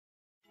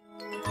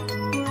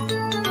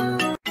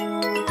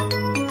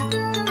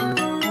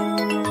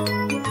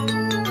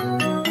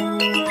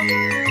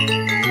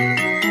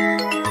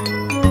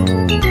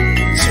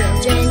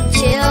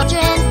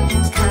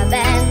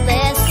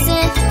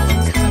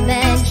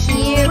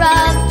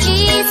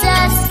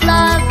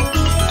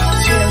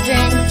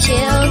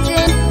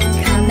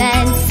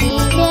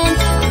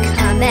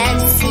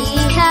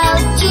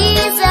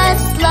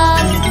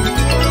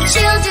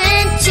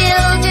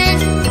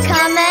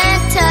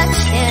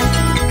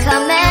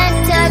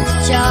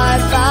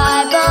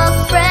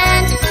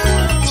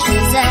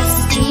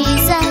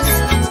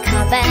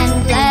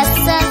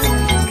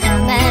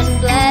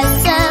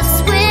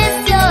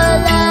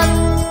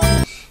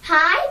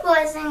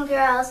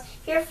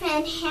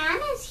and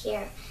Hannah's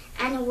here,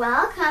 and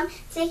welcome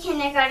to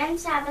Kindergarten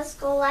Sabbath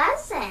School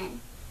lesson.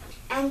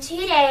 And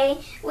today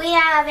we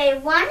have a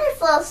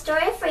wonderful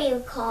story for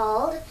you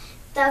called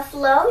The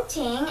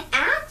Floating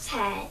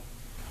Axhead.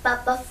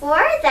 But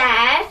before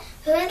that,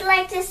 who would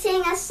like to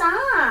sing a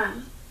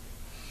song?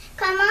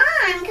 Come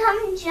on,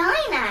 come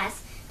join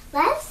us.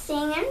 Let's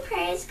sing and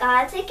praise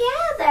God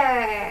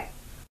together.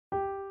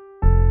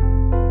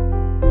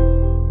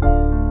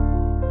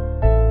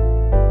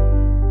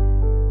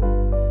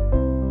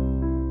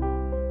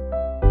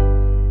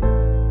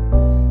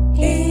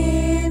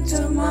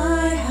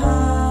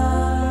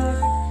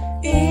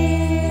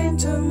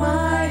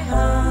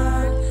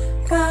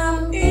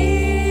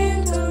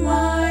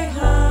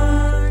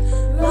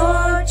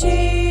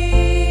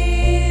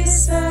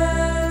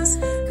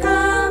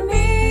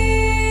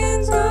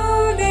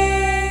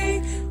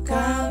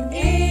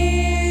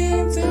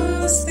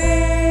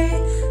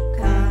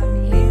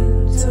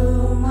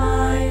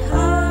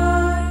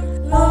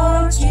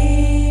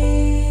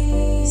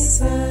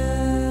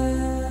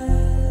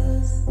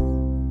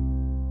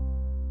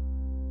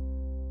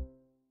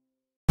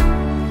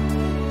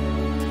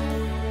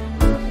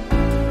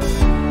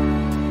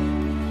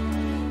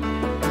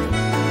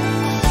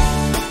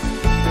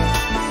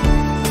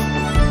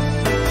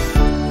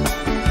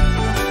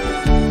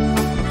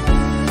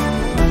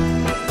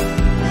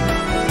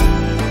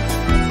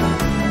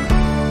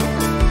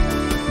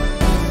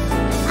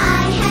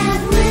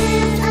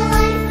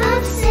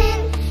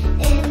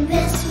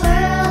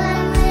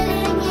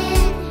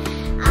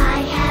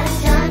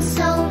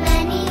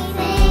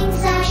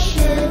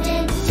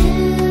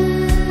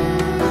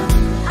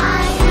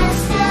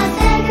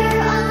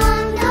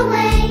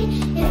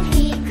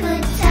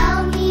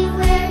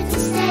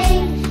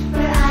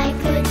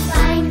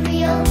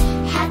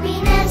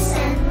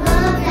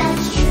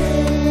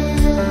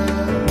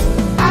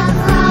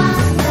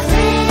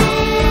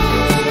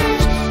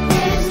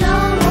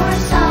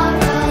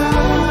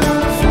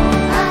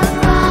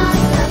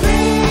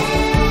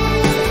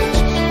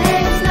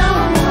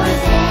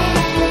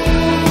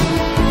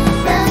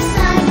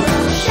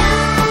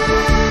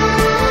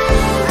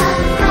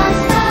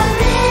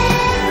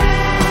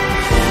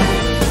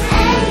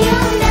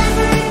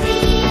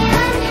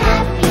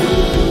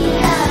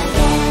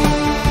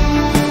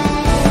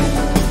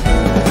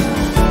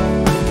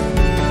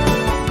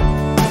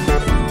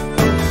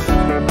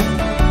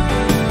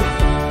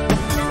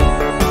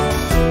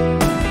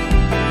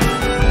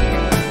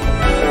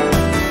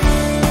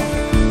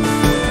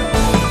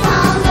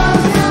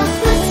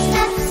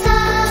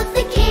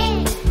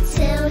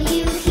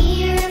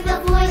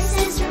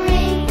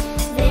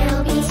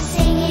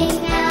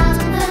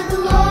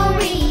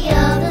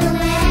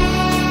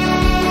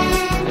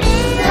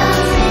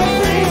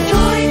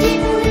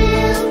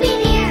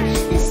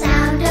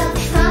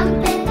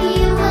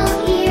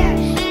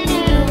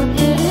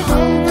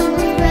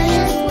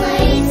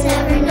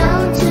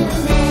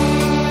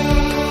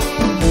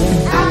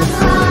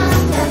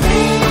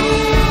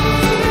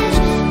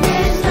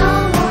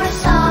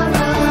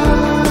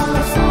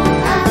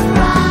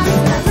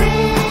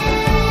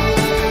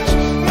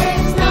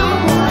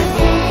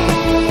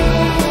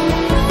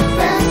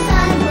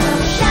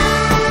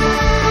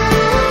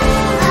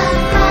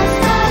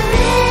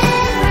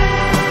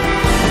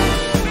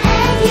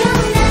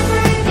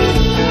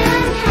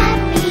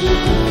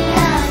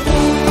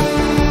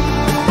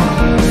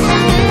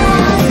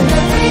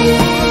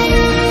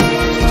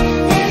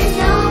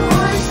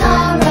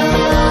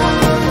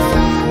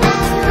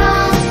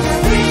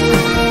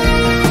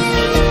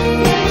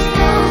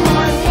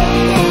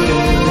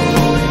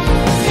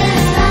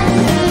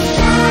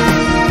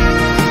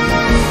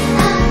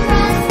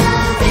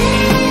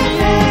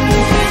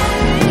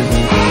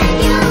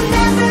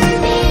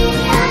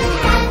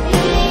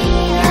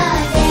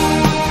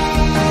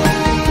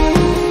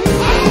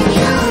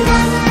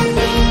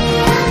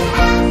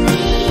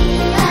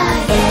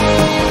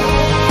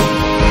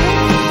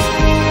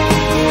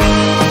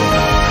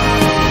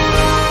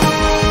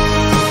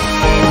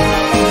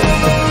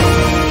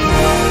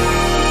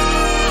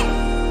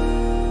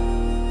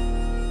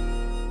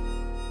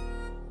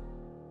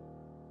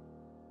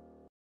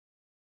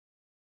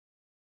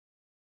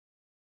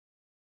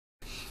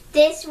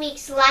 This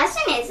week's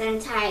lesson is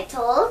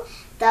entitled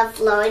The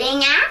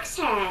Floating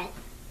Axhead.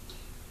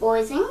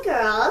 Boys and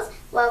girls,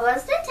 what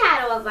was the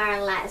title of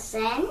our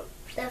lesson?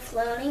 The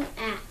Floating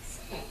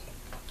Axhead.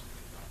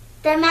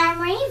 The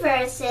memory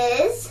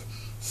verses: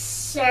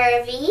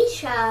 serve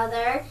each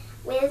other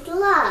with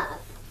love.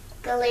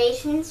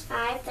 Galatians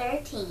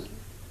 5:13.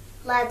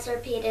 Let's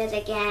repeat it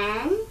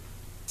again.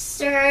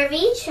 Serve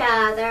each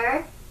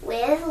other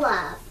with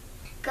love.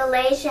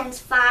 Galatians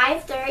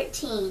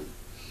 5:13.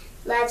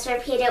 Let's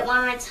repeat it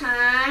one more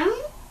time.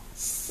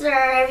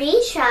 Serve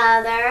each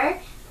other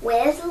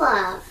with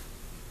love.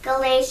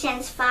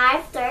 Galatians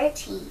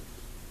 5:13.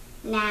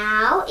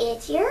 Now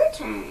it's your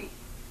turn.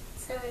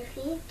 Serve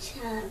each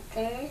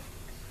other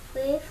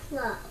with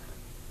love.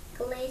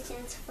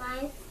 Galatians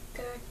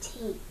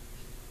 5:13.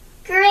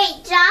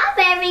 Great job,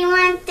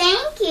 everyone.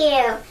 Thank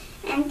you.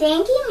 And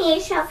thank you,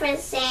 Misha, for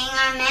saying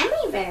our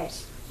memory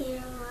verse. You're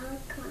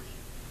welcome.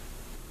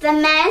 The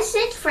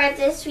message for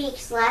this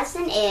week's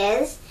lesson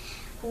is,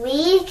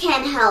 we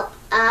can help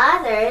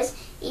others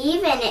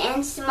even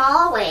in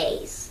small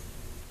ways.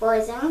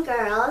 Boys and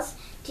girls,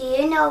 do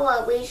you know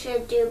what we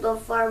should do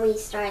before we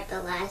start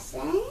the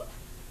lesson?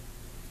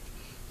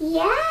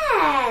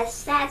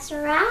 Yes, that's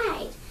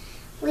right.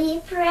 We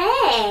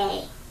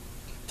pray.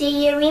 Do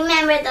you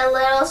remember the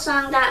little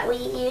song that we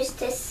used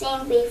to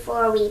sing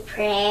before we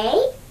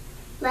pray?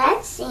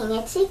 Let's sing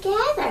it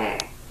together.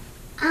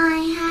 I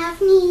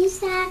have knees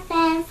that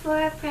bend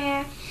for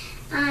prayer.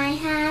 I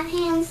have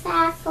hands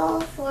that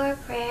fold for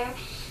prayer.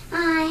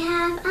 I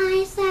have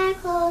eyes that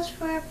close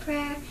for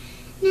prayer.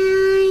 Now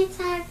I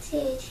talk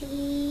to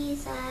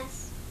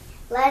Jesus.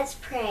 Let's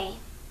pray.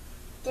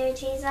 Dear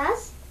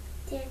Jesus,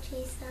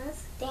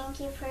 thank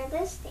you for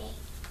this day.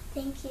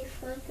 Thank you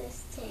for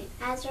this day.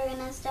 As we're going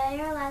to study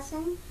our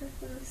lesson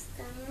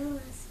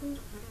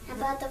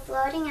about the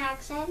floating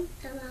Axhead,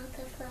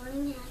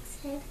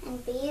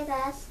 and be with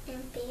us,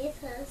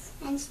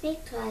 and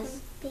speak to us.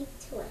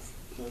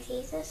 In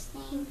Jesus'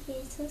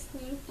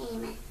 name,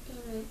 amen.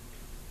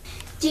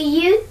 Do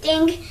you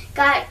think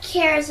God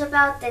cares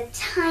about the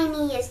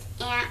tiniest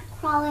ant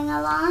crawling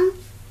along?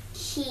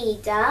 He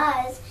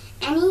does,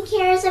 and he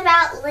cares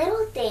about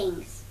little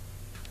things.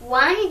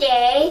 One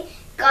day,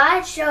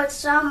 God showed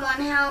someone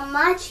how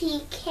much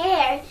he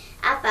cared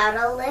about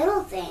a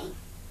little thing.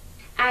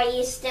 Are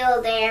you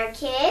still there,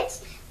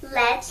 kids?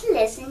 Let's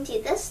listen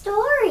to the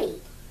story.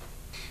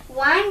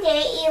 One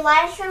day,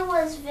 Elisha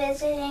was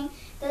visiting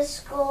the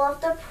school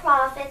of the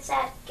prophets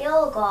at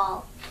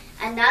Gilgal.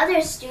 Another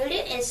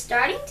student is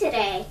starting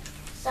today,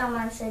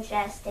 someone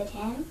suggested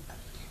him.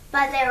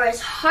 But there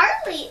was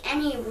hardly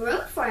any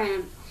room for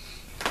him.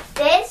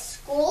 This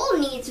school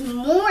needs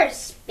more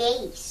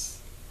space.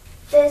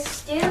 The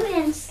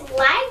students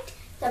liked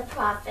the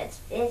prophet's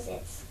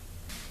visits.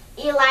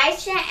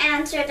 Elisha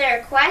answered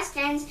their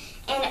questions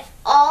and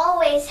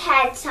always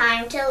had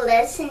time to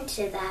listen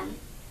to them.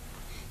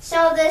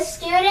 So the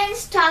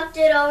students talked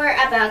it over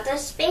about the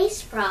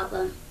space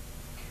problem.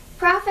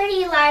 Prophet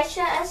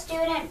Elisha, a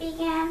student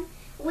began,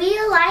 we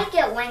like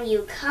it when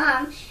you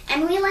come,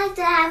 and we like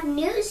to have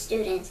new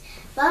students,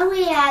 but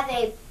we have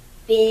a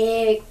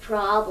big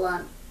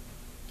problem.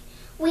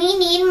 We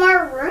need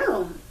more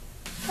room.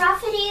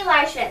 Prophet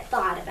Elisha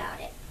thought about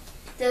it.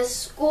 The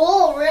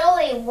school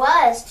really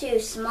was too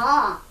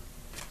small.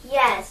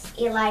 Yes,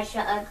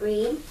 Elisha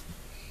agreed.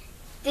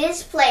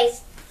 This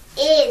place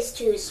is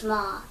too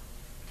small.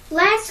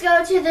 Let's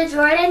go to the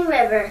Jordan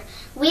River.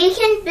 We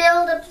can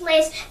build a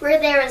place where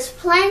there is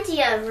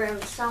plenty of room,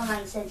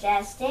 someone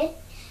suggested.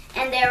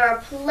 And there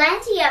are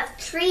plenty of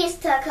trees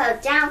to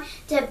cut down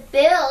to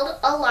build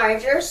a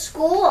larger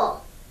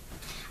school.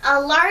 A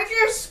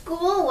larger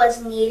school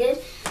was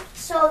needed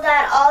so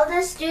that all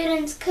the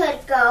students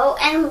could go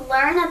and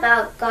learn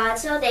about God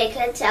so they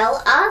could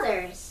tell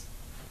others.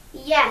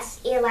 Yes,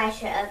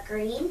 Elisha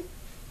agreed.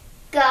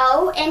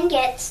 Go and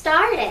get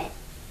started.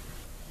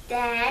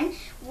 Then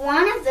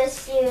one of the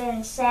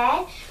students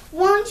said,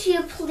 won't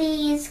you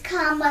please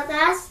come with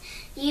us?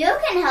 You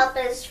can help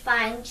us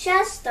find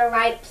just the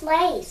right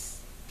place.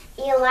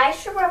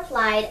 Elisha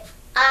replied,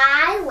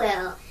 I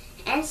will.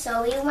 And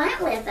so he went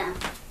with them.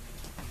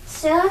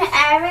 Soon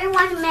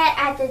everyone met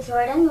at the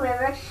Jordan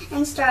River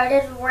and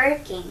started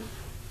working.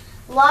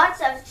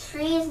 Lots of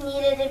trees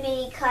needed to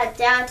be cut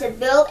down to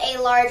build a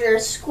larger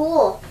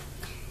school.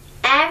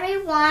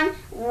 Everyone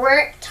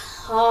worked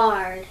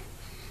hard,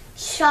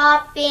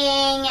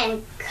 chopping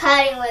and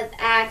cutting with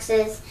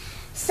axes.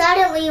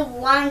 Suddenly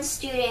one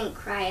student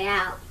cried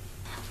out,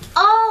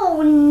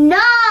 oh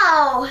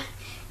no!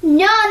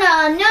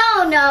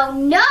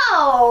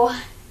 No!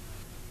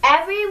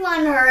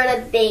 Everyone heard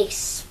a big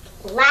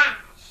splash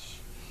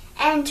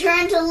and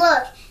turned to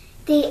look.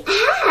 The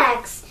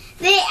axe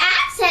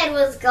head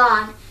was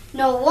gone.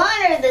 No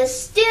wonder the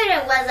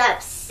student was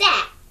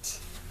upset.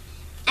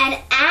 An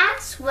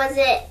axe was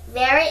a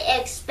very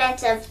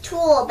expensive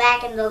tool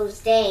back in those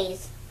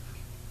days.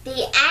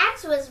 The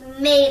axe was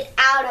made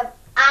out of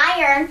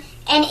iron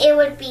and it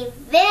would be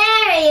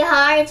very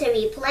hard to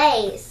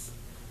replace.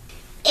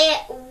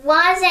 It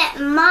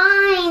wasn't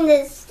mine,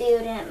 the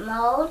student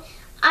moaned.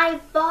 I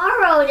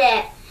borrowed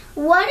it.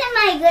 What am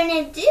I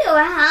going to do? How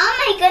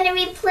am I going to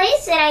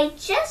replace it? I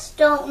just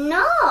don't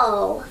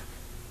know.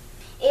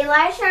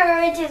 Elisha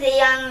hurried to the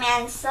young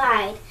man's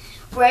side.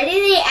 Where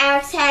did the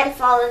axe head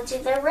fall into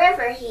the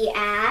river? He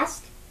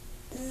asked.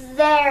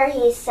 There,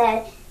 he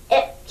said.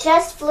 It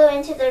just flew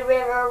into the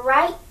river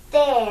right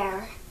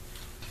there.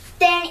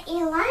 Then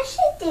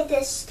Elisha did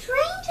the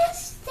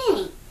strangest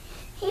thing.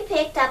 He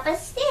picked up a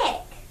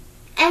stick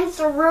and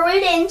threw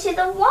it into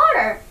the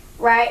water,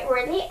 right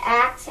where the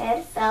axe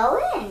head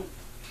fell in.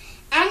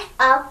 And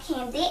up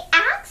came the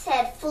axe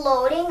head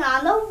floating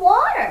on the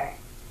water.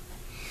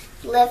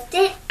 Lift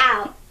it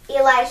out,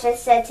 Elisha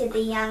said to the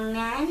young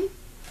man.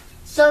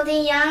 So the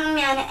young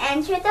man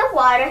entered the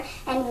water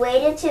and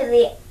waded to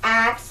the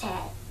axe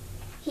head.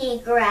 He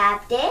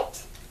grabbed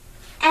it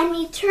and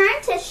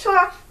returned to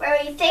shore where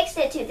he fixed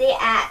it to the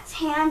axe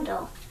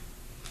handle.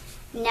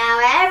 Now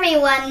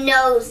everyone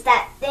knows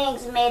that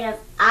things made of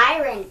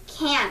iron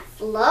can't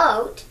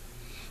float.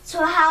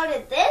 So how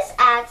did this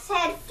axe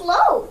head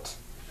float?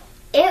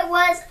 It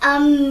was a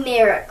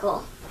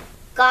miracle.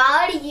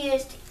 God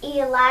used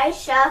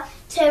Elisha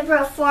to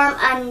perform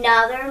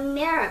another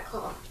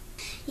miracle.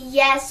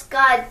 Yes,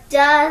 God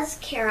does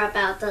care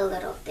about the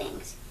little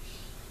things.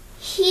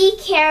 He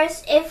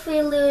cares if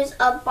we lose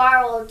a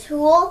borrowed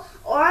tool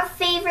or a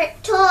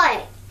favorite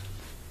toy.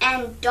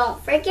 And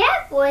don't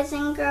forget, boys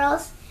and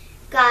girls,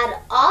 God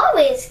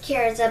always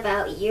cares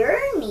about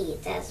your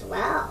needs as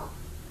well.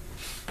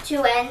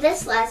 To end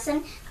this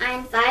lesson, I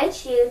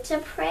invite you to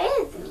pray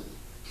with me.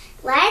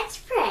 Let's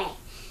pray.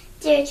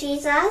 Dear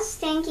Jesus,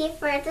 thank you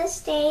for this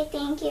day.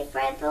 Thank you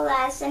for the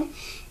lesson.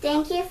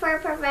 Thank you for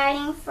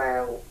providing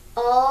for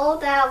all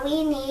that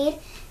we need.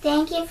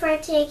 Thank you for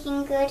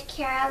taking good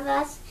care of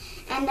us.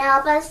 And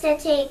help us to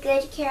take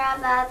good care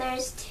of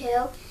others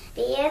too.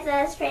 Be with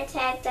us,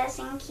 protect us,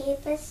 and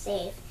keep us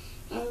safe.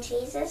 In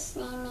Jesus'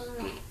 name,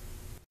 amen.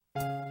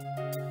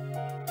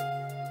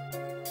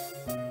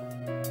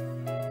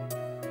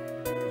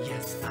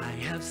 Yes, I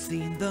have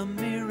seen the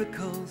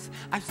miracles.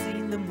 I've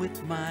seen them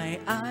with my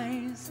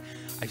eyes.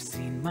 I've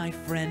seen my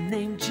friend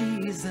named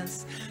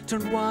Jesus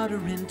turn water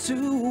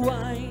into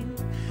wine.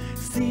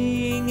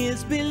 Seeing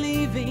is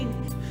believing,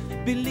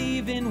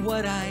 believing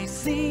what I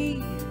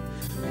see.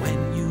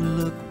 When you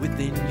look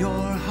within your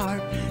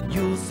heart,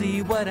 you'll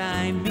see what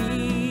I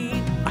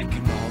mean. I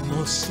can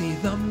almost see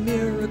the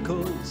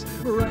miracles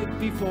right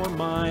before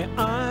my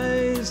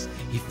eyes.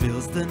 He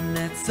fills the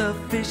nets of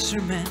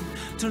fishermen,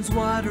 turns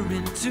water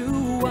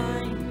into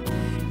wine.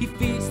 He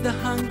feeds the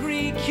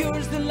hungry,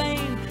 cures the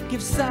lame,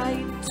 gives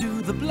sight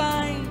to the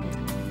blind.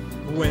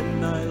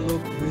 When I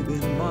look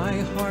within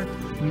my heart,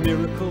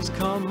 miracles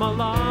come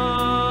alive.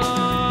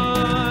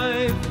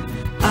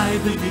 I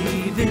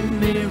believe in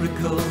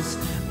miracles.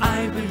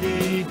 I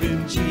believe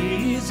in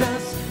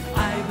Jesus.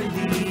 I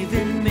believe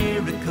in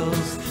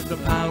miracles. The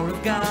power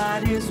of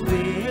God is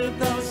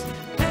with us.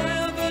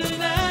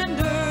 Heaven and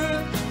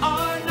earth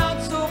are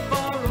not so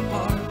far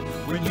apart.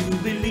 When you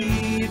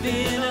believe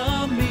in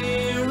a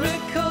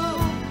miracle,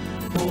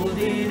 hold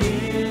it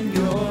in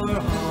your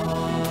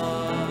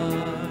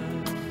heart.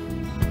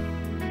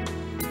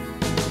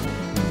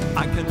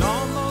 I can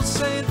almost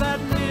say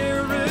that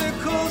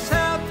miracles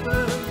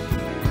happen.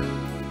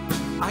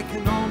 I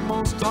can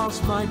almost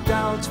toss my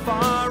doubts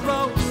far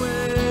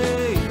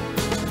away.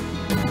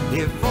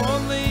 If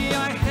only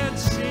I had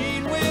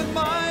seen with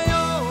my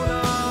own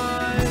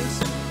eyes.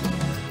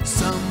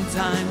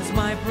 Sometimes,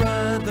 my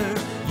brother,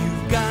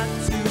 you've got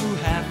to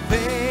have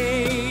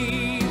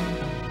faith.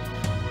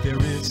 There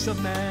is a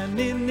man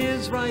in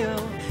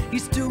Israel.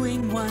 He's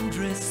doing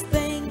wondrous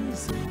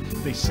things.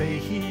 They say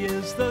he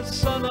is the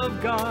Son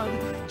of God.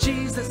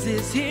 Jesus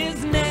is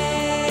his name.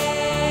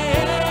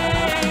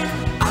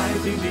 I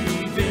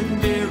believe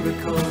in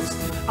miracles.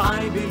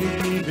 I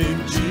believe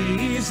in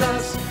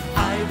Jesus.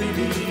 I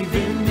believe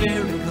in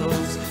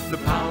miracles. The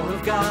power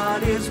of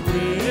God is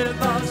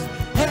with us.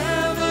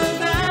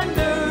 Heaven and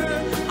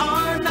earth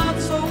are not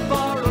so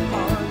far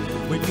apart.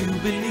 When you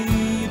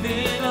believe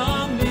in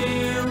a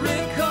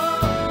miracle,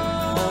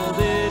 hold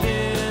it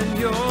in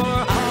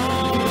your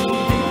heart.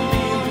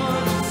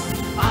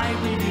 I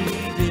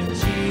believe in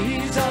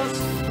Jesus.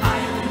 I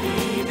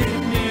believe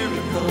in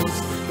miracles.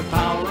 The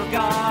power of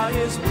God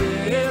is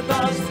with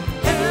us.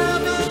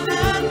 Heaven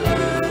and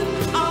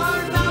earth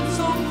are not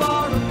so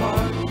far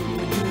apart.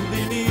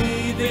 When you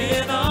believe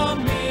in a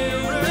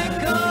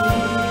miracle,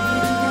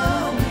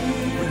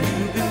 when you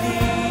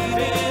believe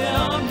in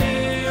a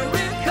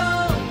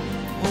miracle,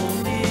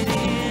 hold it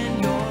in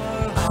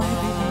your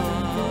heart.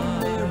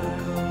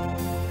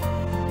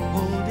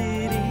 Hold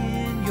it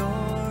in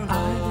your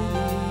heart.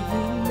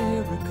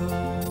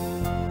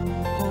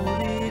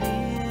 Hold it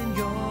in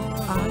your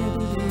heart. I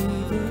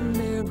believe in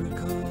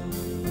miracles.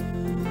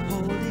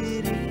 Hold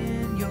it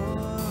in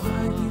your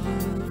I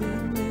believe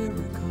in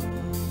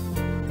miracles.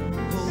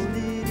 Hold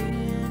it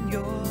in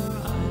your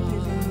I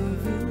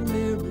believe in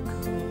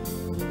miracles.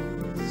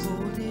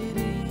 Hold it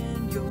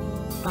in your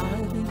I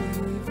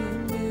believe in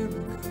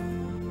miracles.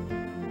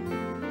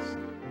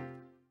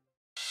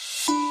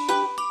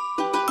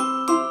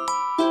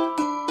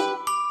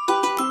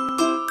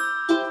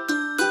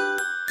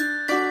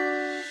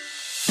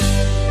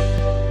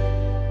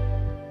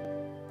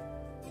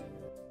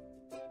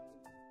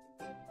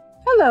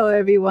 Hello,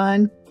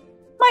 everyone.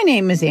 My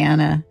name is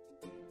Anna,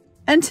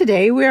 and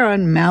today we're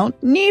on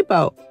Mount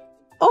Nebo,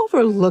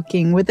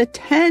 overlooking where the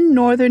 10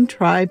 northern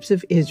tribes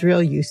of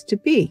Israel used to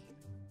be.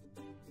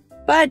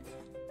 But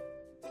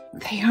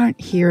they aren't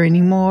here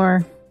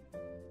anymore.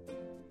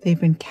 They've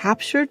been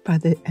captured by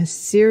the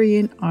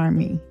Assyrian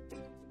army.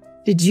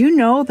 Did you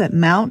know that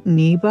Mount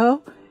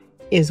Nebo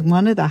is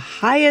one of the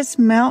highest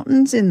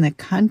mountains in the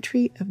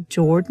country of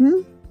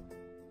Jordan?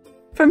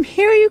 From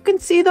here you can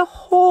see the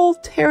whole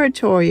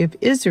territory of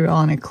Israel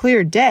on a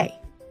clear day.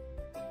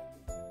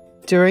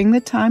 during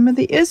the time of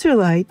the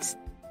Israelites,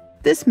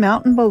 this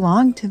mountain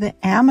belonged to the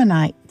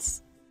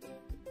Ammonites.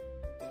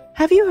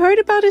 Have you heard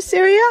about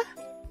Assyria?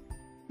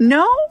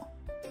 No?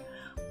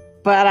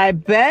 But I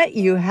bet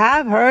you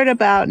have heard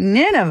about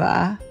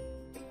Nineveh.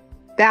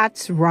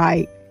 That's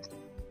right.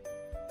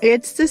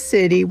 It's the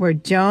city where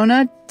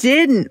Jonah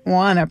didn't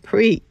want to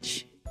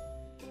preach.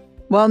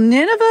 Well,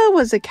 Nineveh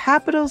was the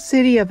capital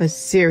city of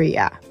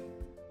Assyria,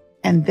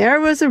 and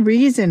there was a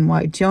reason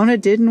why Jonah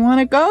didn't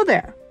want to go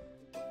there.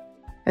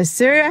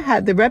 Assyria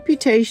had the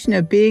reputation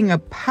of being a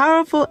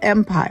powerful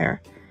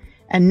empire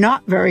and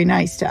not very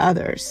nice to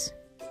others.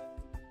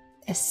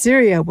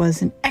 Assyria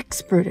was an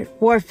expert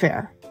at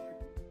warfare.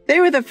 They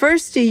were the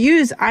first to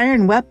use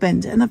iron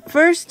weapons and the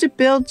first to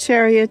build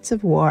chariots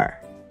of war.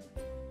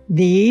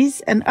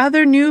 These and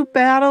other new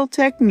battle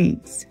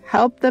techniques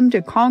helped them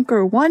to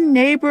conquer one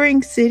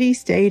neighboring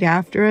city-state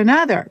after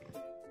another.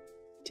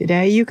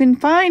 Today you can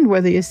find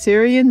where the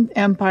Assyrian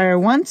Empire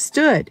once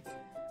stood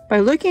by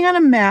looking at a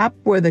map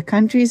where the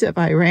countries of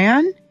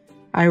Iran,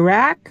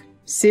 Iraq,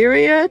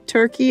 Syria,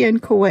 Turkey,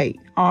 and Kuwait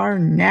are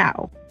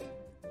now.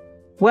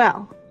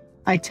 Well,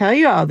 I tell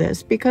you all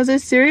this because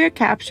Assyria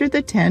captured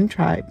the 10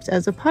 tribes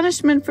as a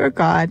punishment for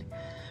God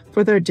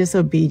for their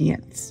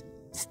disobedience.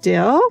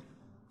 Still,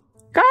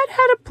 God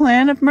had a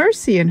plan of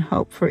mercy and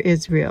hope for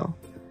Israel.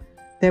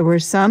 There were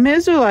some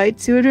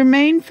Israelites who had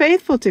remained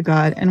faithful to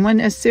God, and when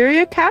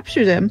Assyria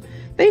captured them,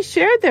 they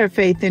shared their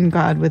faith in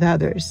God with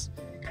others,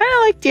 kind of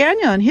like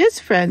Daniel and his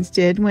friends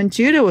did when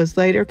Judah was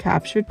later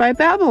captured by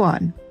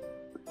Babylon.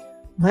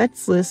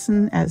 Let's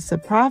listen as the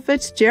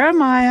prophets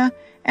Jeremiah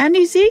and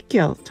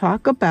Ezekiel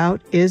talk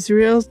about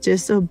Israel's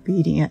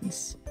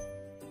disobedience.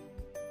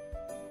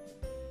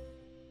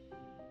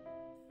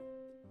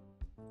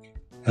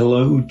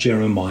 Hello,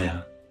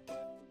 Jeremiah.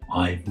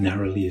 I've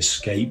narrowly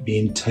escaped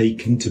being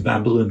taken to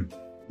Babylon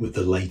with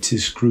the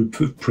latest group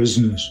of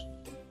prisoners.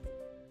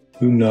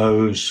 Who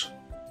knows?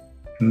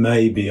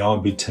 Maybe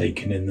I'll be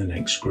taken in the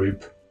next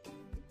group.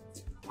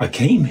 I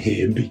came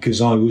here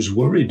because I was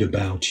worried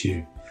about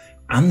you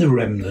and the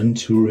remnant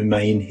who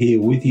remain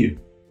here with you.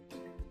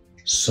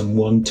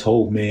 Someone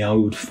told me I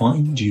would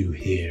find you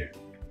here.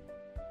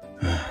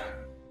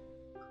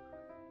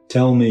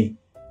 Tell me,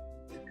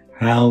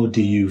 how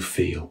do you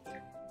feel?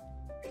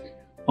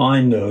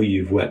 I know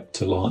you've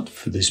wept a lot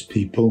for this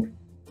people.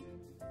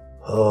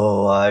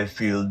 Oh, I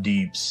feel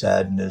deep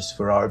sadness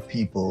for our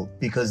people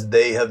because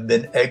they have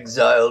been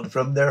exiled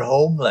from their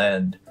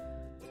homeland,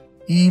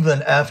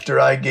 even after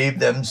I gave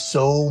them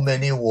so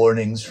many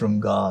warnings from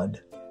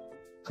God.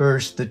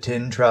 First, the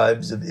 10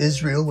 tribes of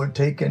Israel were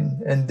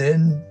taken, and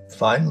then,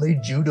 finally,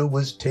 Judah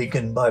was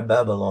taken by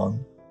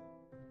Babylon.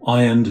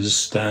 I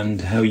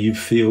understand how you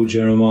feel,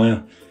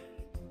 Jeremiah.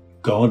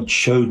 God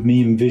showed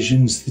me in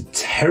visions the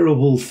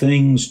terrible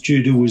things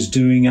Judah was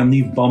doing and the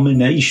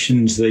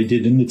abominations they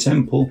did in the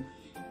temple.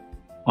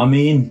 I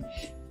mean,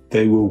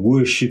 they were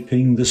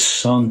worshipping the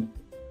sun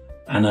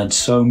and had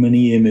so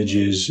many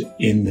images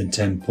in the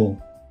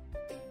temple.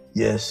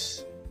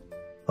 Yes.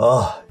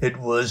 It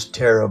was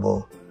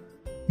terrible.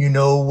 You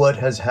know, what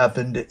has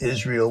happened to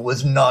Israel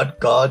was not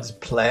God's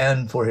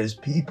plan for his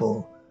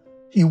people.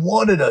 He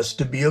wanted us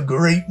to be a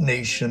great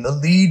nation, a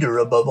leader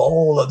above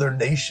all other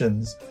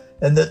nations,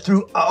 and that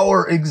through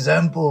our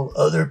example,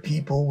 other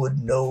people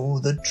would know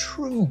the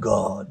true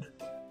God.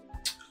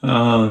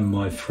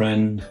 My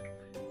friend,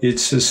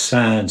 it's a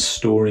sad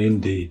story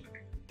indeed.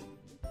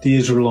 The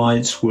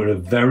Israelites were a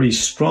very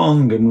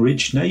strong and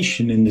rich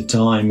nation in the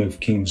time of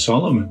King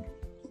Solomon.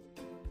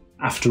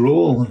 After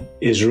all,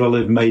 Israel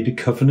had made a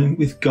covenant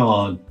with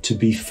God to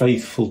be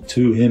faithful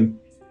to him,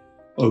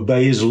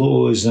 obey his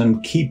laws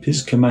and keep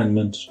his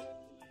commandments.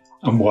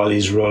 And while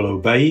Israel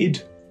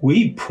obeyed,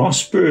 we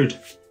prospered.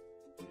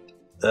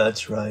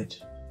 That's right.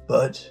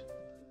 But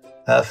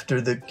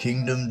after the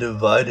kingdom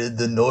divided,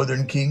 the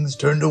northern kings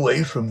turned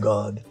away from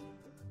God.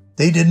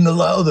 They didn't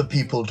allow the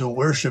people to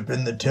worship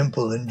in the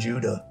temple in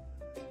Judah.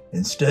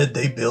 Instead,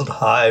 they built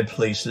high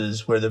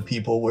places where the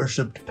people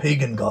worshipped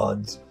pagan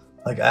gods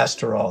like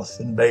Ashtaroth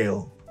and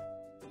Baal.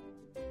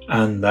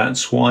 And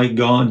that's why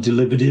God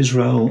delivered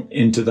Israel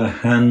into the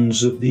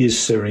hands of the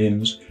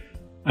Assyrians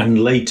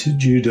and later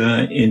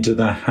Judah into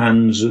the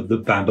hands of the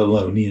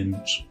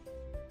Babylonians.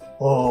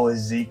 Oh,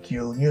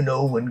 Ezekiel, you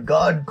know, when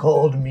God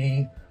called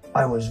me,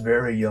 I was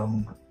very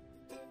young.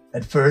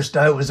 At first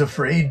I was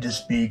afraid to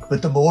speak,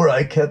 but the more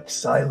I kept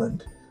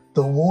silent,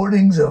 the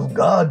warnings of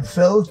God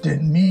felt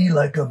in me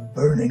like a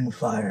burning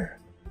fire.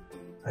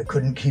 I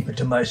couldn't keep it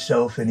to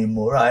myself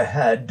anymore. I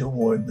had to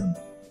warn them.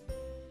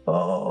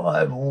 Oh,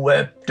 I've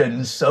wept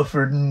and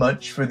suffered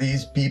much for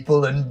these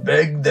people and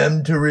begged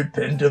them to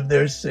repent of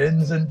their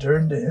sins and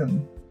turn to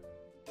him.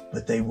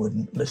 But they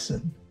wouldn't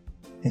listen.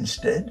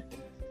 Instead,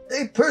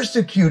 they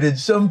persecuted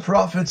some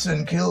prophets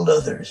and killed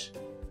others.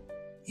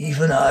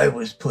 Even I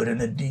was put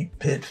in a deep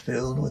pit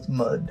filled with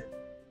mud.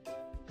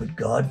 But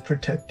God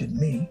protected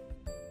me.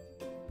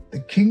 The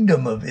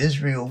kingdom of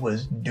Israel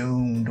was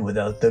doomed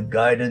without the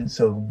guidance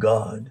of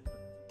God.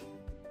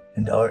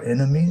 And our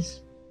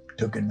enemies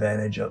took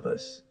advantage of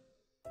us.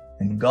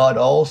 and God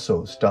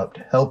also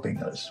stopped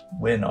helping us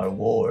win our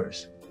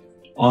wars.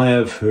 I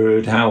have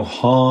heard how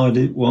hard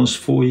it was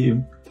for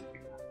you,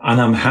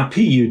 and I'm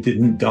happy you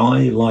didn't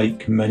die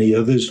like many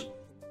others.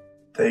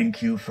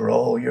 Thank you for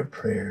all your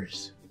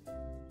prayers.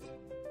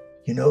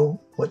 You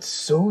know what's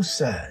so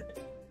sad?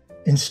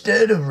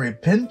 Instead of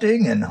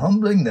repenting and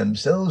humbling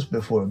themselves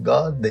before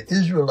God, the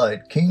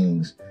Israelite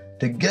kings,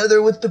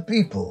 together with the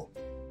people,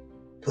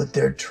 put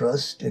their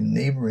trust in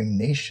neighboring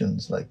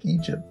nations like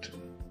Egypt.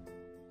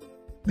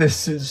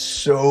 This is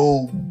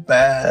so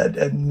bad,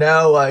 and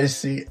now I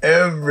see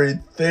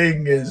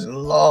everything is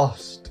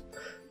lost.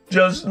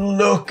 Just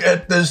look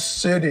at the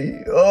city.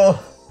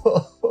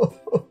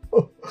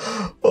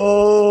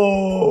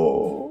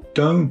 Oh.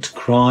 Don't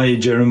cry,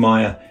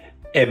 Jeremiah.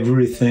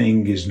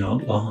 Everything is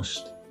not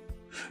lost.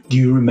 Do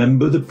you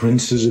remember the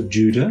princes of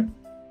Judah?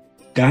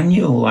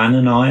 Daniel,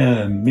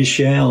 Ananiah,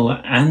 Mishael,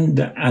 and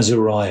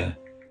Azariah.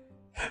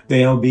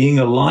 They are being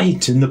a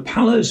light in the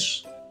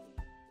palace.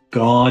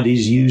 God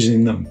is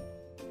using them.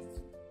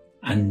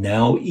 And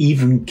now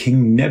even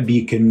King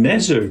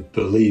Nebuchadnezzar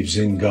believes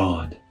in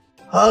God.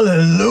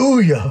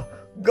 Hallelujah!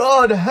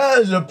 God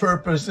has a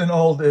purpose in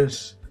all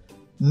this.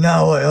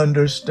 Now I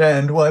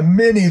understand why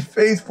many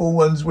faithful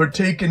ones were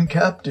taken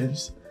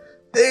captives.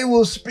 They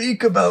will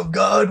speak about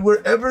God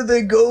wherever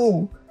they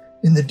go,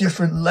 in the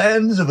different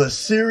lands of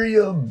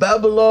Assyria,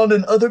 Babylon,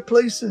 and other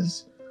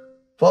places.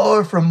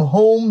 Far from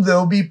home,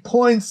 there'll be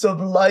points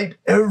of light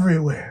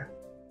everywhere.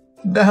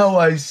 Now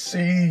I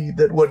see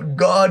that what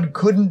God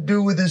couldn't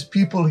do with his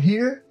people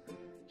here,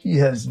 he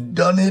has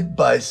done it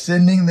by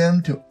sending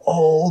them to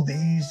all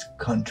these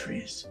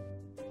countries.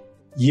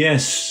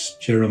 Yes,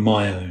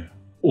 Jeremiah,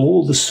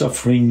 all the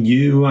suffering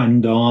you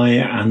and I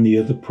and the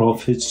other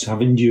prophets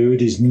have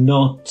endured is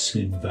not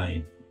in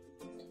vain.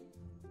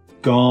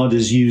 God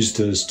has used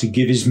us to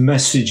give his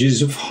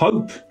messages of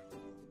hope.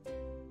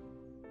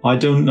 I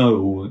don't know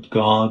what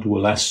God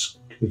will ask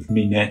of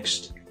me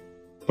next,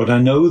 but I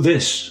know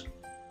this: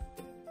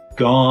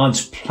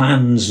 God's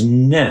plans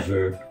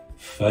never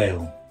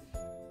fail.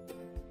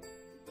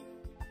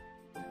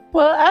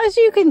 Well, as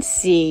you can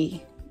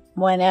see,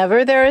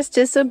 whenever there is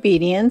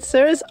disobedience,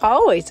 there is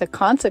always a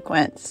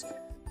consequence.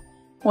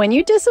 When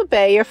you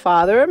disobey your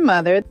father or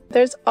mother,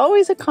 there's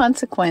always a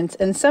consequence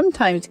and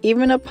sometimes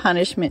even a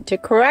punishment to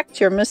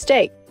correct your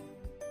mistake.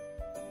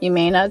 You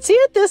may not see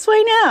it this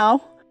way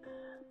now,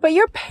 but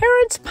your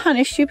parents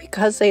punish you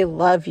because they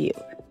love you.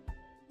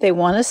 They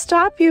want to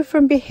stop you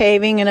from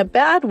behaving in a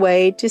bad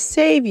way to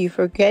save you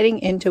from getting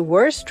into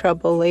worse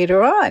trouble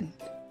later on.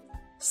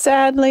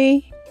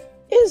 Sadly,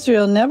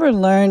 Israel never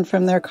learned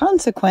from their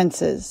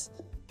consequences.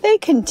 They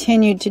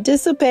continued to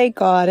disobey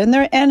God, and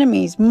their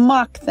enemies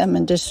mocked them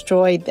and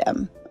destroyed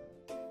them.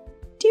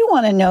 Do you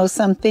want to know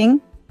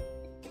something?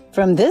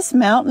 From this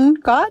mountain,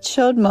 God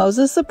showed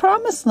Moses the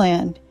promised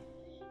land.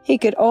 He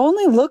could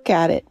only look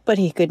at it, but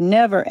he could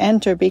never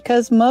enter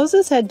because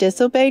Moses had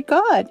disobeyed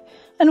God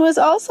and was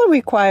also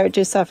required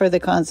to suffer the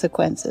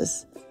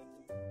consequences.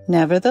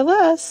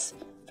 Nevertheless,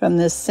 from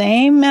this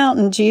same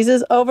mountain,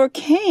 Jesus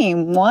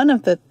overcame one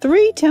of the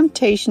 3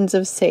 temptations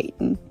of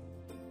Satan.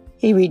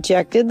 He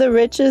rejected the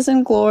riches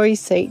and glory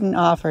Satan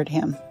offered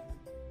him.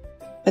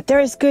 But there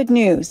is good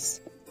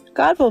news.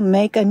 God will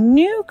make a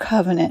new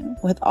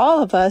covenant with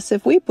all of us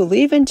if we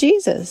believe in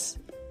Jesus.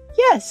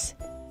 Yes,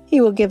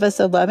 he will give us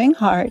a loving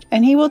heart,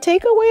 and he will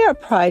take away our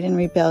pride and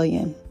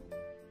rebellion.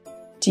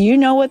 Do you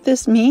know what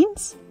this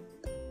means?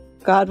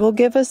 God will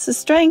give us the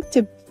strength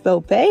to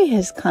obey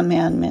his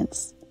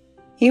commandments.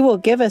 He will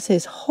give us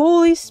his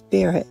Holy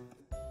Spirit.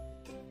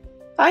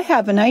 I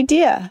have an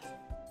idea.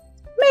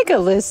 Make a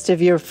list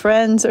of your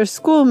friends or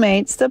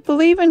schoolmates that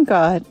believe in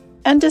God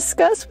and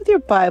discuss with your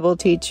Bible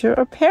teacher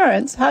or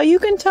parents how you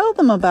can tell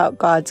them about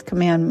God's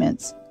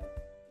commandments.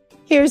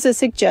 Here's a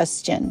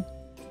suggestion.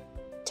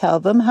 Tell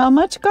them how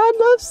much God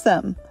loves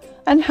them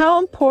and how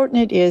important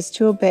it is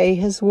to obey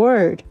his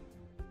word.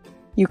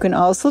 You can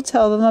also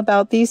tell them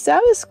about these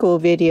Sabbath school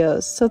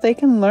videos so they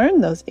can learn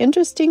those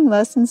interesting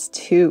lessons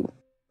too.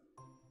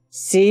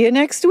 See you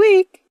next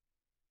week.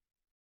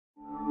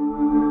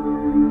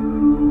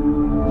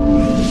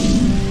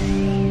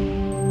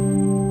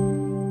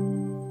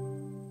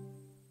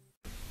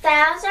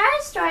 That was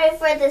our story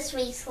for this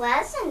week's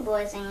lesson,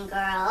 boys and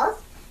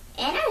girls.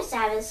 In our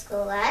Sabbath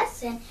school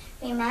lesson,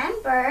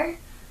 remember,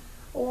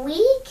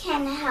 we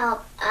can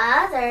help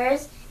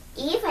others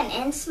even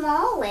in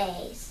small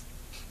ways.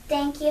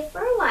 Thank you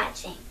for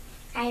watching.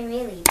 I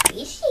really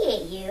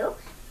appreciate you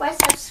for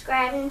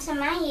subscribing to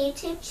my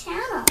YouTube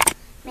channel.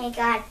 May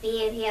God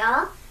be with you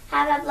all.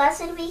 Have a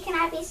blessed week and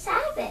happy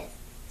Sabbath.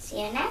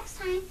 See you next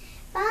time.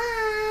 Bye.